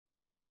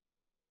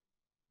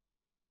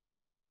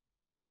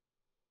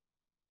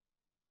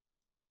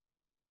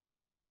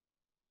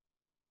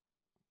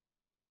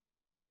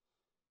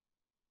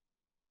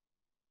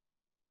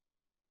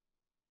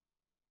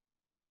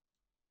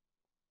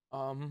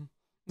Um,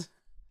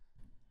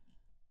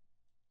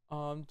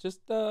 um,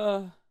 just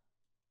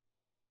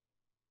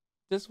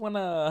just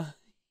wanna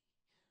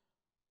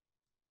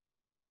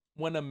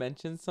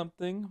mention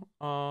something.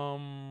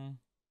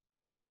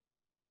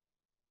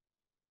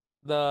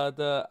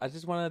 The I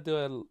just wanna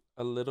do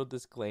a little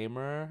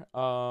disclaimer.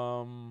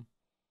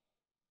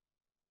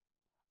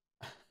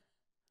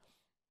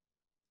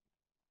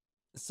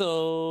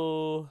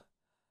 So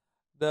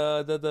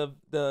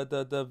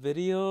the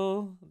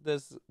video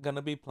that's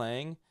gonna be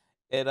playing,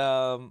 it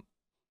the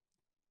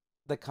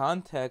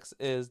context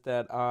is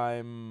that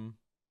I'm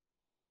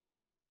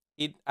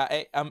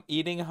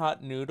eating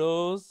hot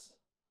noodles.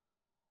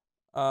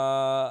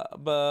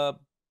 But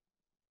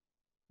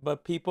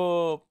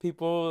people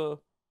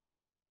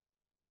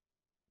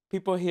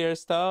hear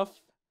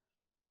stuff,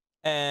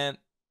 and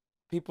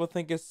people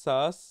think it's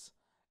sus,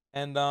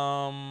 and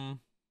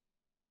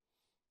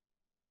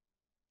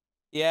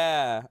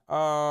yeah,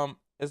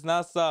 it's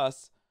not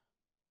sus.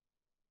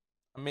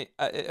 I mean,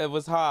 it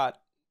was hot.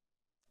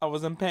 I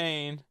was in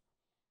pain.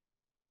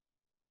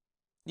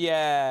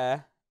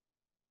 Yeah.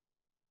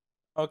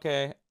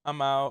 Okay,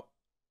 I'm out.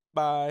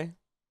 Bye.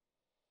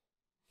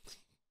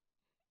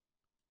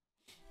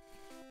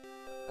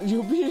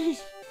 You be.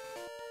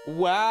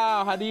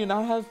 Wow, how do you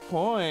not have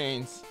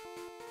points?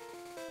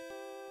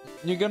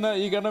 You're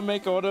gonna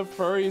make all the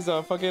furries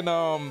fucking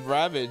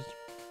ravaged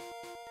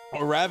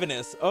or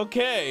ravenous.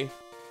 Okay.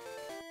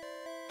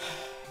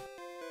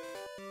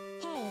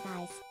 Hey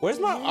guys. Where's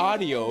my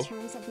audio? In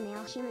terms of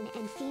male human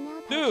and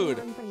female Dude,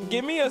 Pokemon breeding,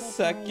 give me a this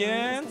very one is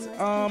second. the most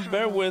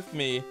Bear compatible. with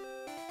me.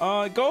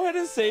 Go ahead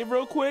and save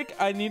real quick.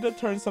 I need to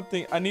turn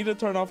something. I need to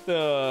turn off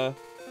the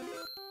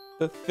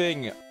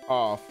thing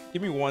off.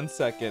 Give me 1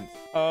 second.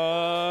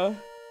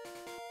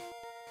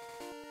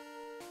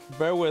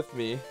 Bear with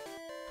me.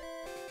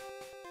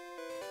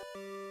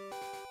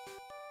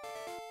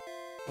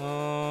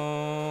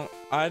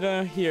 I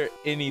don't hear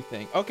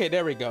anything. Okay,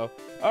 there we go.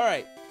 All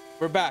right,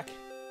 we're back.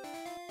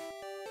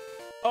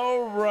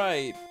 All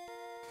right.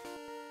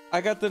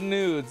 I got the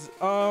nudes.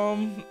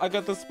 I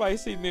got the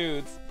spicy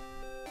nudes.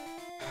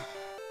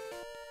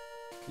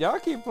 Y'all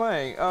keep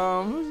playing.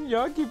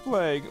 Y'all keep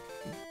playing.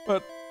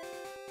 But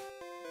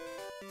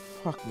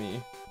fuck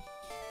me.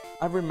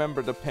 I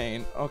remember the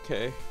pain.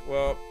 Okay,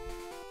 well,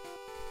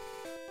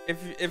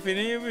 if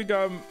any of you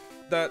got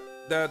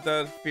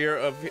that fear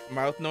of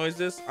mouth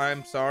noises,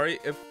 I'm sorry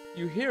if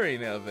you hear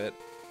any of it.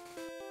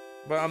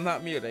 But I'm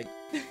not muting.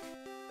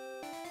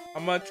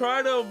 I'm gonna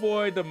try to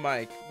avoid the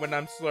mic when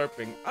I'm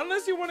slurping,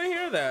 unless you want to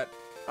hear that.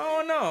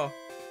 Oh no.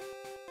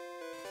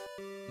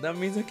 That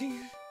means I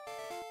can.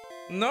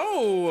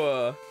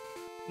 No.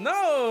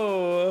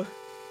 No.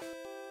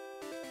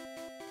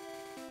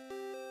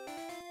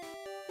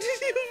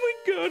 Oh my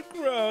god,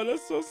 crowd,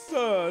 that's so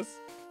sus.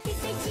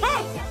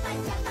 Ah!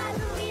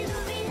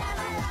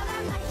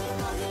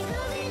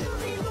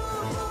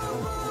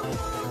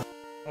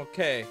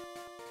 Okay.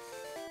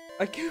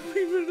 I can't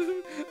believe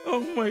it. Oh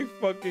my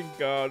fucking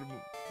god,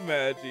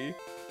 Maggie.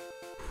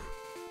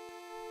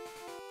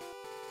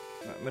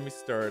 Let me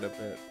stir it a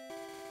bit.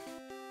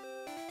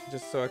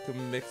 Just so I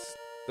can mix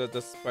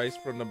the spice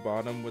from the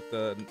bottom with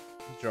the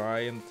dry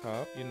and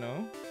top, you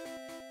know?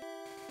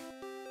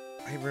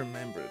 I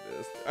remember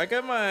this. I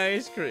got my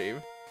ice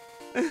cream.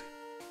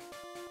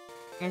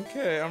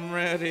 Okay, I'm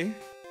ready.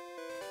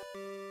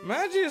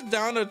 Maggie is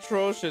down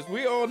atrocious.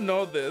 We all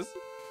know this.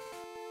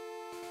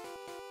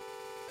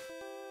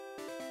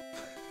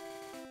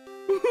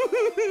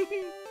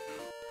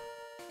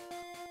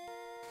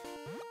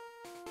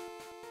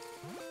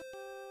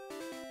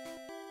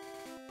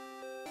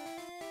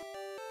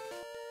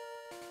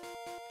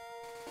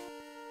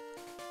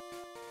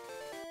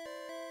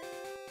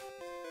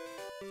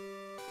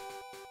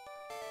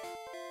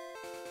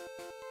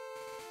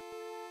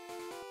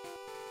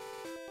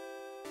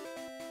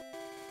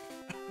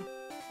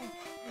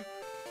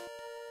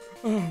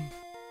 Oh.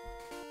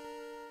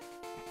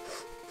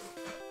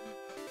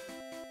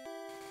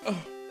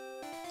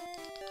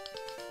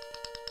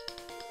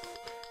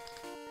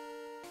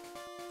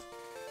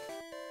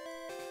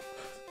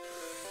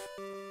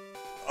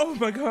 Oh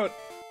my god.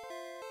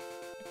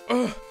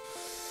 Oh.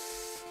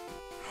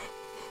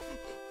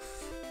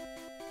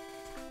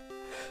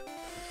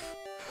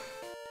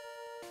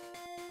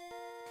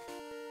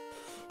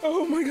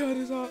 Oh my god,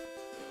 it's hot.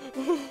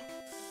 Oh.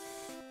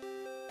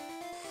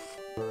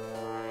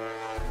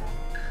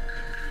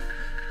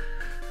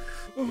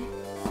 Oh.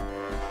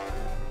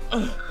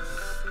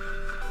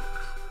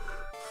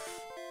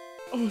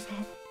 Oh, it's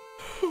hot.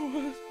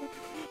 Oh, it's hot.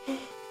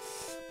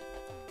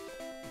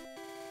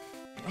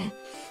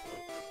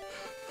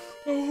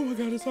 Oh my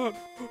god, it's hot.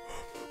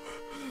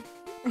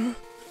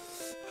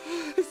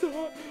 It's so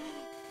hot.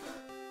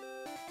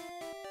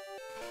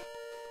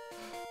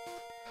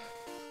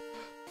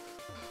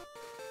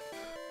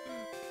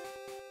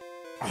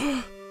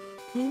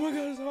 Oh my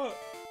god, it's hot.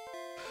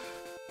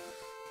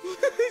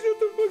 Shut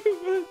the fuck up,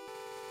 man.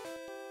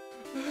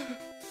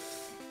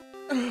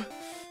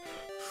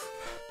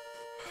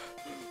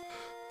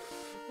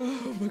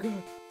 Oh my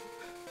god.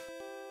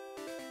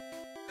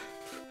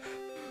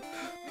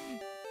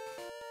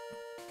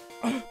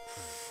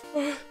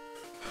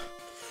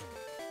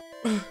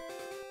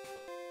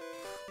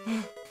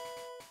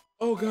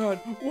 God,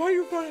 why are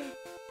you fighting?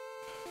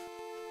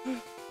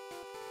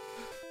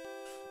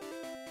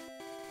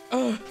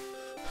 Ah!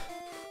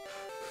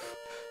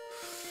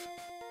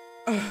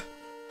 Ah!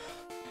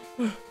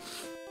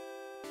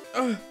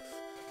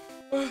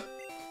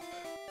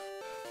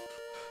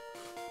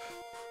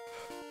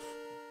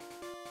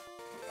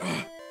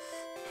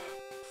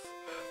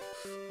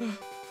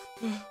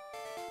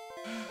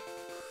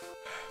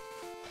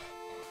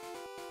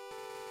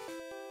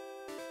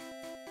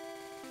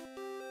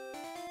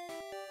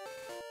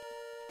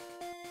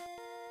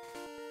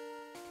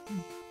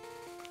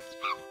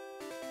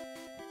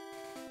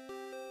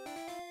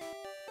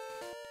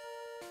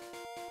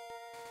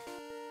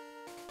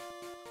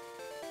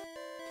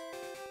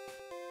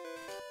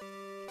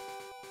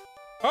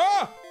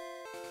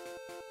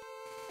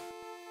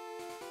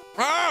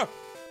 Ah!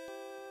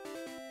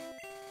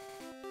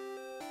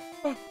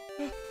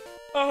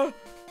 Ah!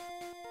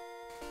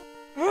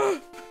 Ah!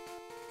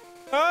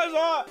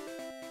 Ah!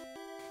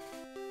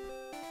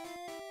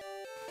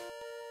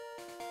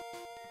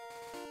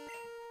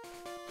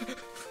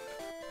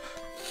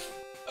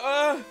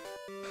 Ah!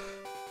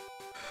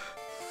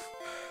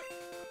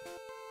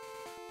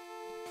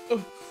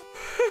 Oh.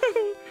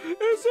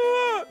 It's so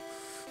hot!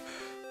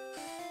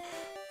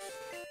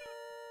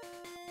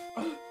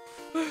 Why?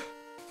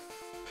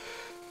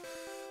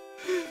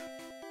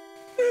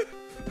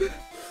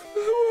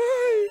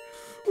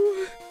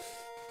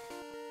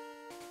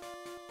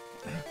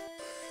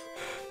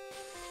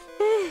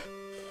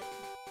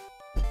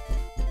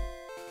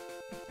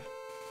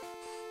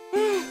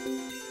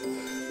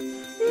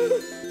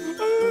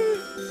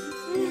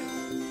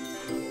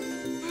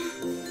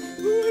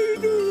 What are you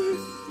doing?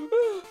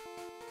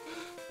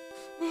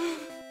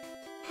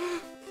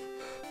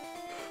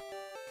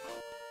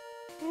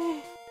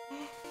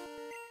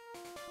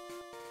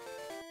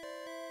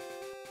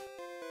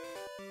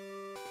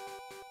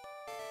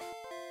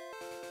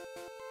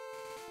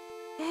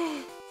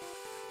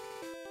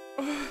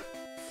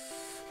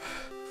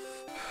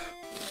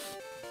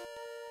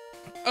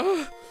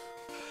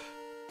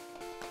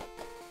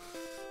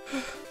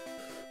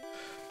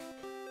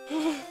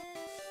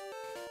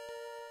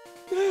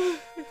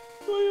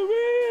 What do you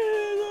mean?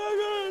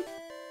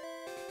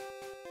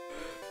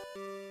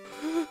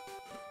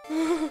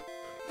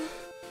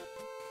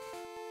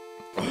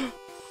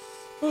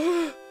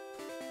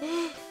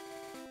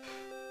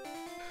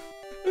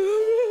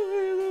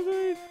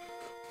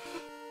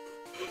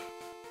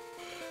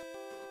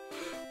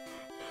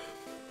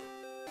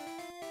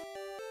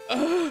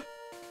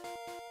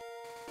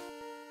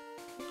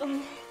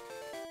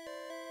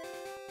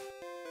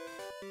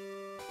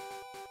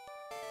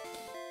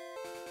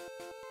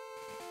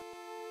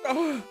 Oh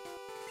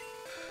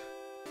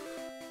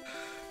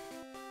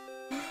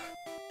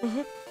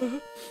my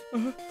God.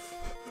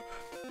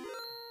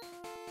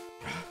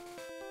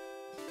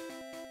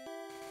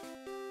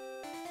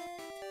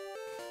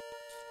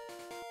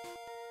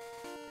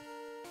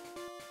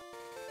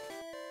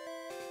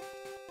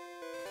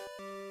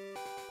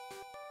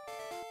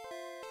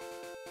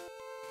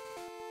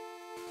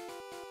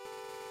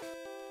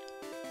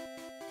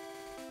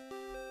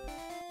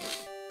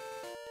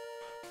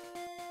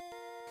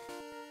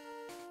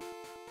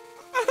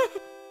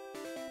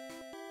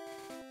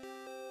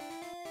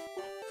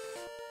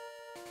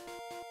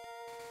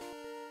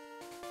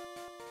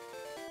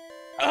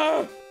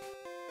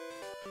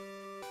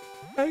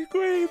 I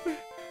scream.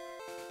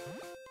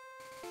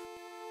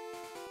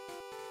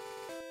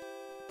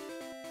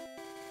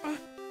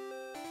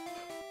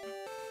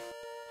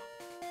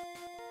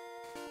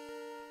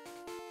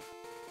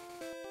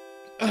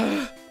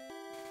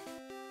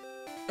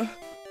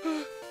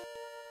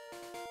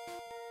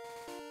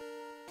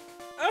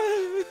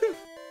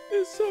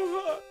 It's so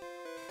hot.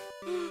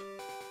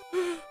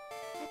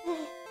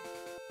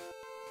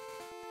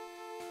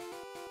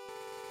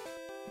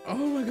 Oh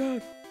my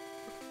God.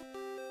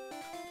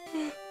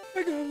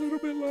 I got a little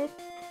bit left.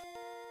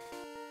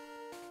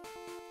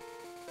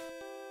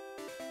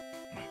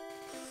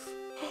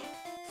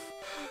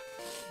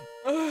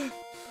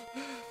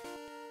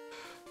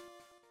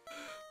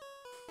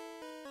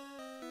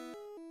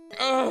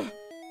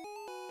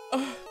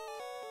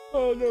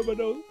 Oh no, my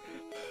nose.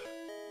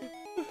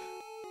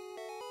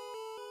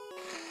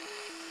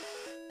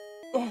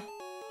 Oh.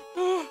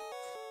 Oh.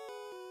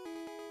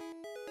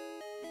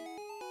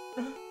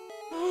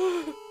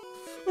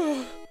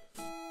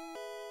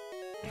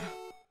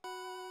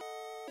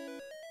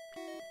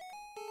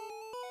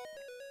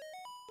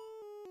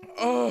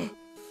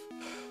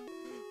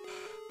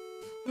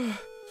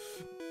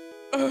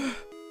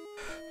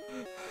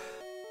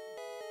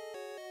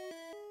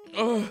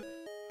 Oh.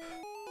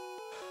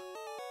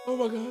 Oh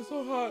my God, it's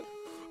so hot.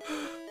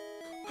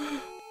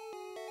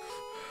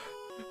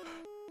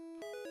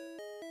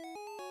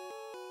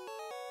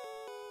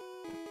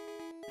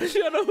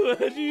 Shut up,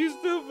 Reggie, you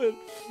stupid.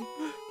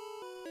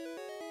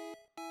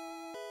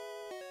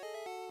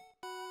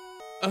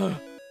 Okay.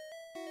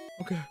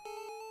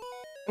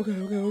 Okay.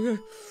 Okay. Okay.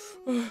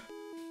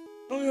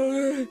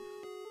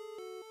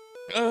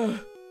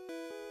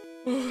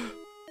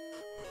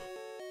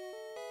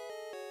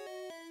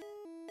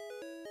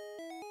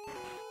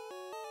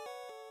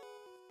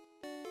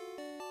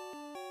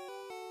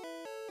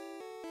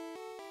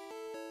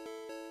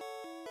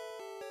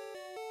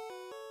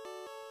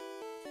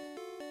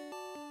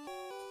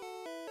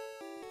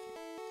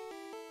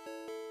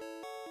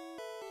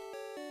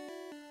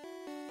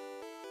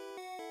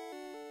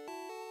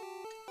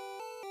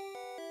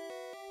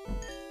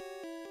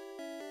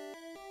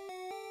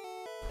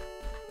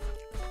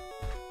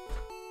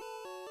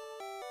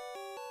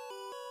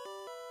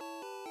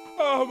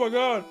 Oh my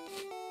god.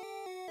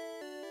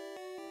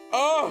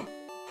 Oh.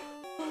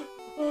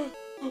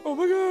 Oh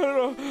my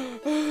god.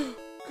 Oh,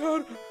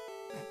 god.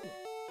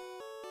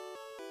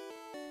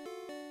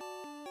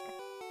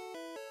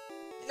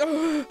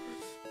 Oh.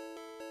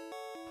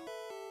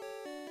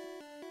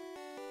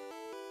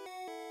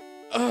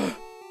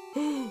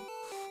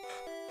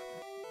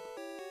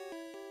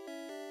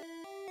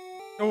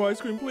 No ice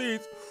cream,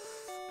 please.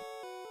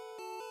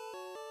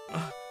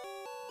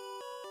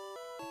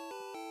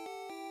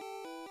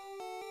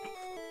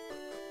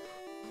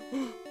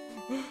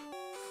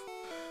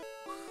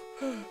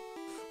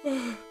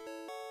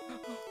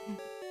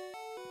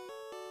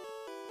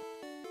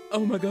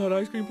 Oh my god,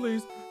 ice cream,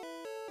 please.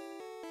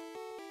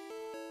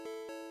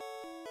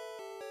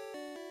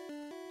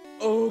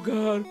 Oh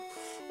god.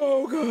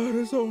 Oh god,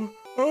 it's over.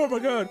 Oh my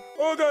god.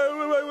 Oh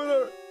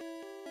god.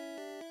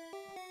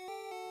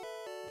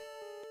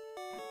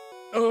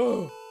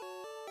 Oh.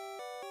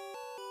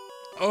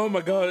 Oh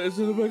my god, it's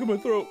in the back of my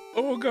throat.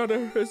 Oh god,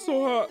 it's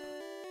so hot.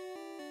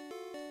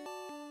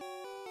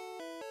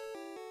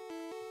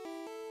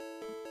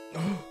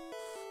 Oh.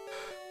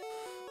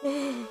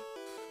 Oh.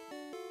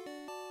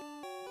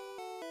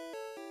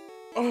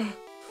 Oh.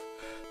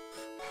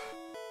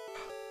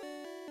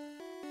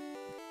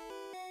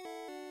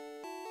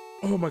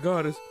 Oh my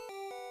god, it's...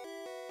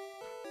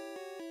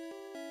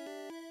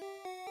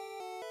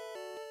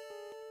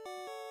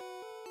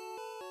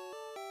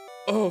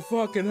 Oh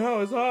fucking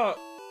hell, it's hot.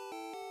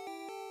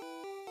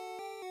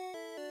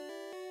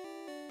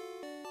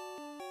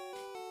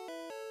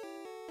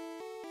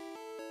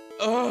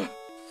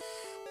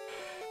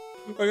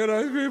 I got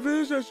ice cream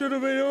fish, I should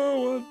have made your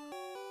own one.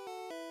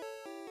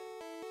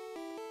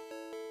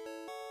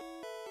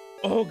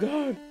 Oh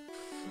god.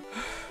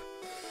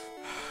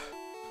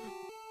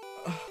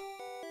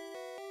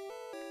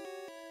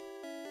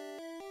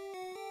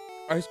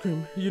 Ice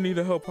cream, you need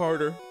to help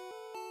harder.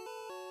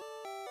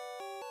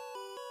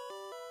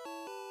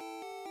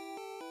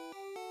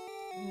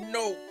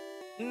 No,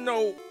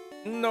 no,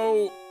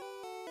 no.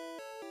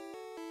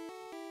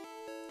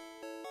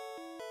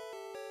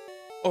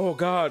 Oh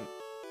god.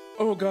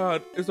 Oh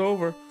god, it's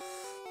over.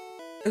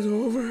 It's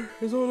over.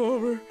 It's all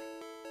over.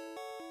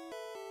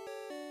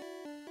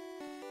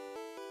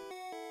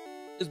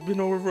 It's been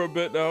over for a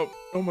bit now.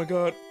 Oh my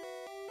god.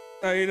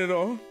 I ate it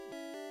all.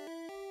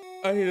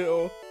 I ate it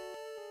all.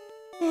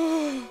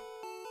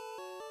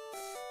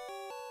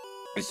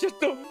 Shut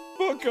the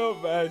fuck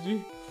up,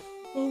 Maggie.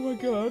 Oh my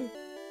god.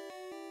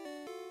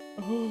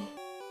 Oh,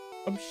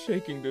 I'm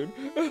shaking, dude.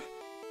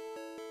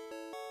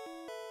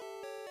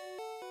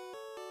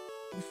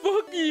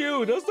 Fuck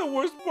you. That's the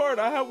worst part.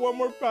 I have one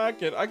more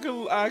packet. I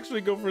could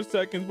actually go for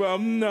seconds, but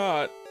I'm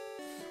not.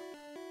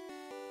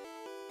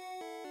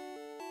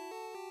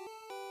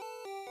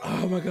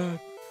 Oh my god.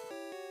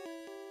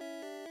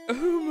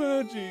 Oh,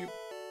 Maggie.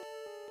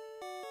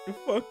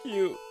 Fuck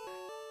you.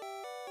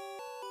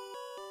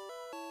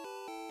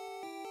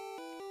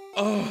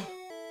 Oh.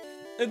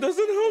 It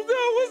doesn't help that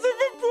I wasn't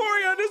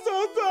Vaporeon this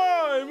whole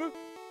time.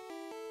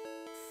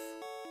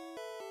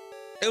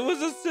 It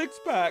was a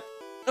 6-pack.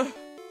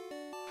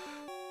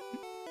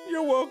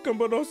 You're welcome,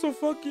 but also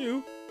fuck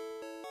you.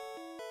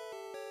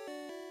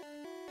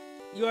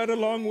 You had a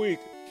long week.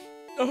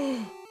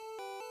 Oh.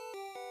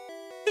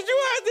 Did you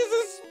add this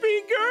as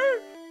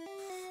speaker?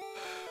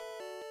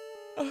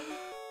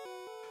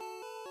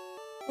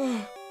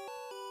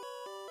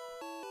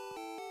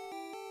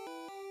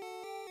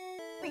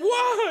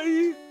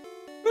 Why?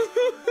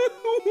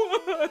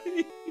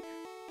 Why?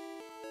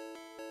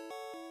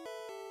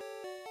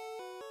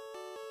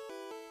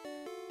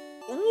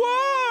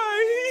 Why?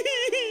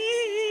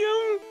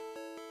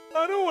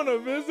 I don't want to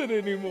visit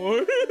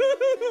anymore.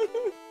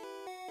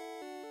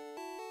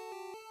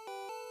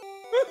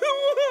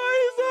 Why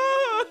is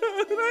that?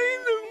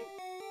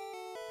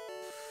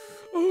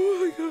 Oh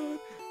my god.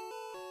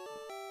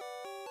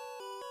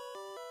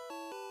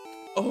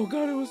 Oh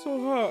god, it was so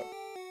hot.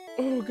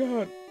 Oh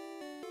god.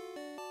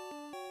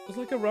 It's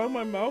like around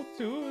my mouth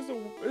too.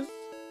 It's...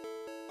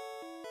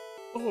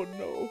 Oh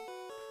no.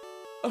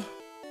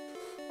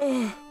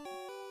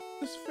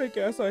 This fake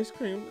ass ice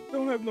cream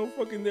don't have no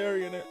fucking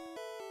dairy in it.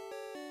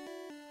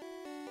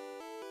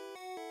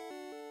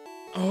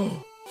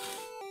 Oh.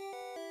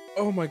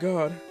 Oh my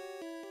god.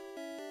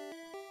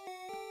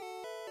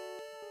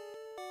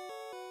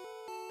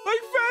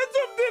 Like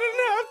Phantom didn't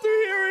have to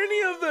hear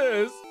any of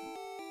this.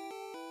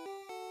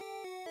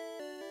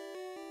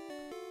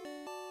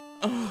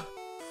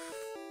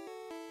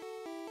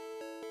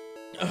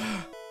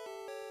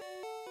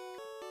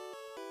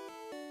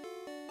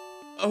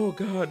 Oh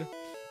god.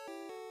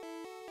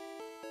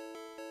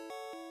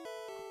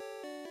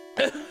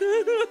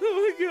 Oh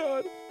my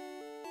god.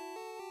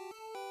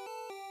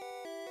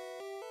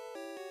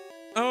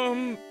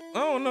 I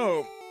don't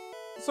know.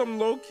 Some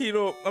low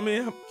keto,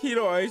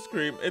 keto ice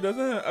cream. It doesn't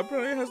have,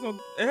 apparently it has no,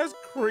 it has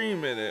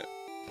cream in it.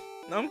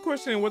 I'm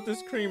questioning what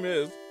this cream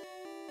is.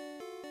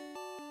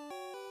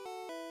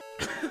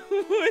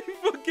 Oh my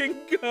fucking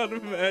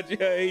god,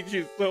 Maggie, I hate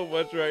you so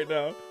much right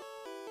now.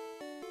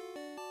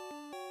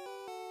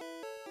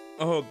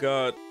 Oh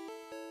god.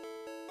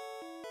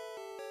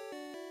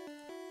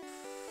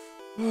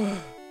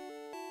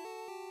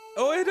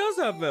 Oh, it does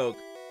have milk.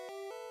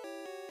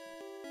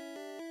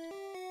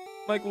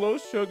 Like low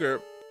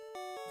sugar,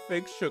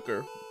 fake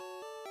sugar,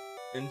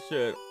 and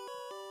shit.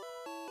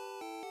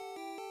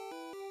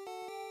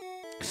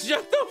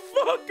 Shut the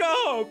fuck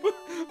up!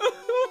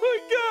 Oh my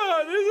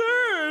god, it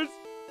hurts!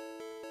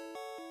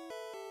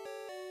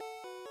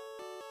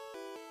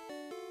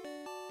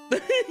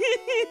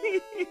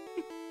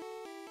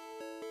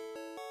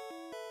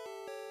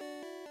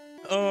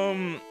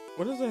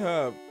 What does it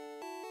have?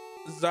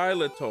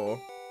 Xylitol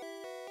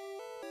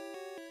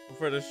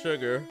for the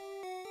sugar.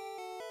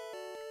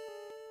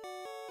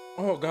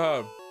 Oh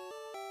god.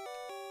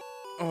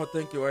 Oh,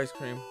 thank you, ice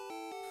cream.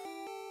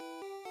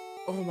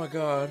 Oh my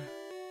god.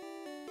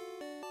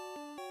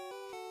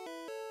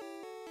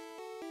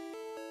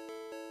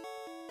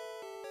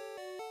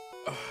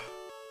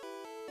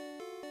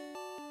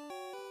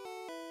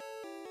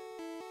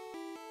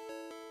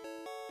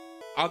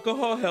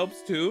 Alcohol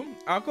helps too.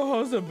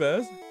 Alcohol is the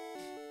best.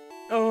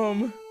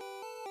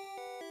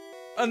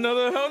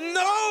 Another help.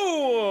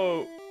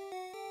 No!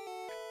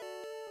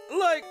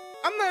 Like,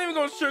 I'm not even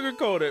gonna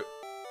sugarcoat it.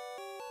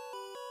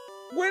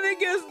 When it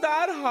gets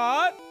that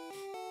hot,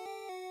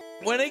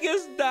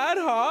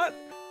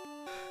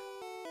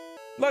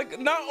 like,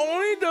 not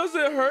only does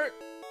it hurt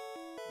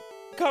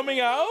coming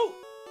out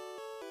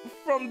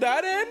from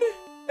that end,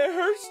 it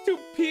hurts to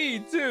pee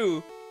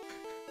too.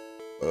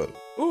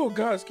 Oh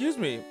god, excuse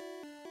me.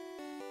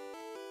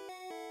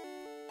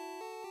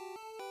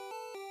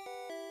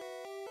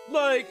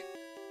 Like,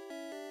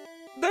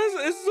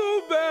 it's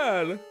so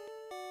bad.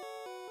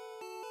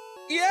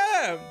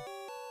 Yeah,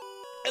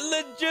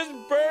 it just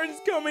burns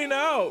coming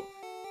out.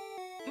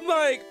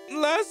 Like,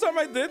 last time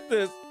I did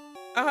this,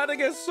 I had to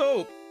get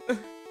soap.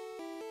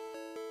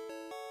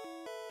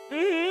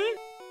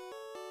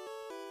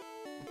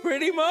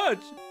 Pretty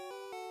much.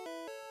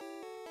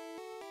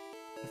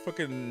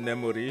 Fucking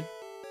memory.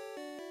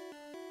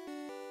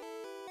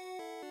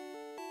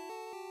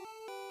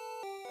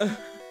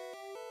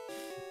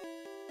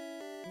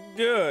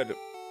 Good.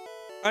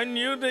 I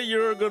knew that you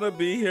were gonna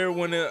be here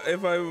when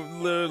if I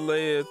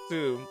lay it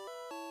too.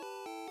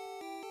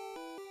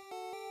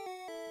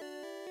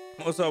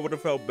 Also, I would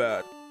have felt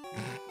bad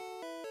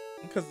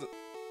because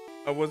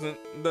I wasn't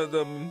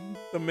the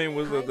main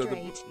was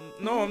the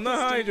no, I'm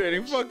not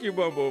hydrating. Fuck you,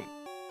 Bumble.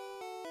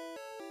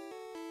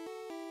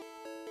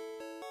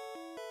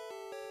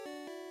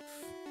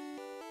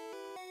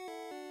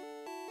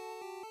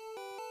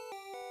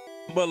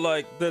 But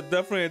like the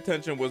definitely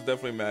attention was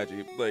definitely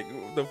Maggie, like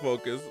the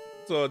focus.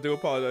 So I do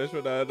apologize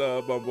for that,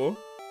 Bumble.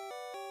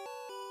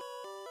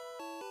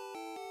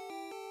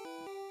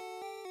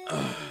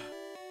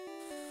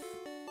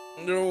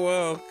 You're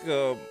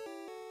welcome.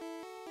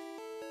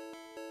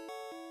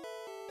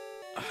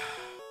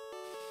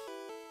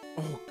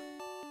 Oh,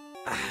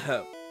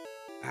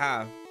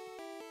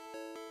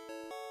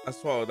 I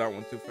swallowed that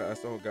one too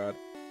fast. Oh god.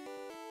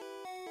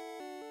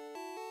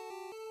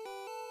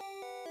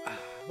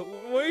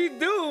 What are you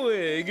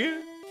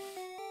doing?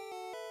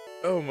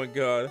 Oh my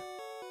god.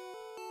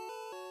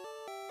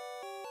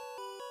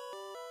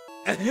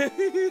 What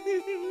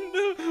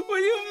do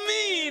you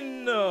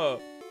mean?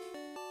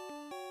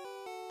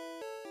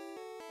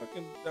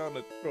 Fucking down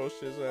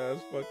atrocious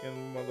ass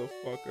fucking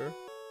motherfucker.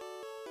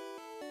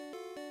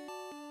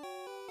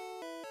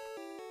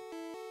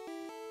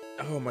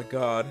 Oh my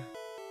god.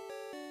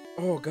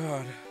 Oh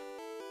god.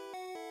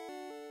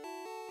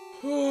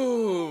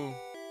 Oh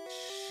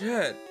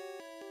shit.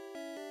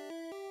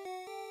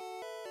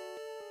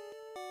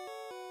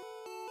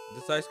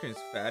 This ice cream's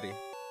fatty.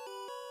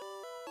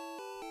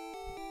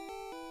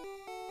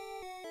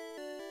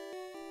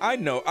 I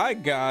know, I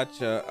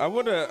gotcha. I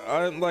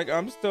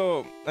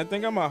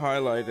think I'm gonna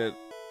highlight it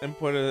and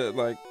put it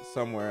like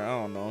somewhere.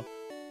 I don't know.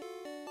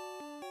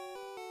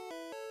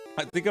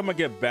 I think I'm gonna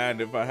get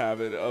banned if I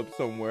have it up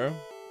somewhere.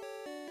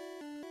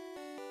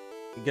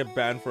 Get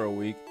banned for a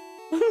week.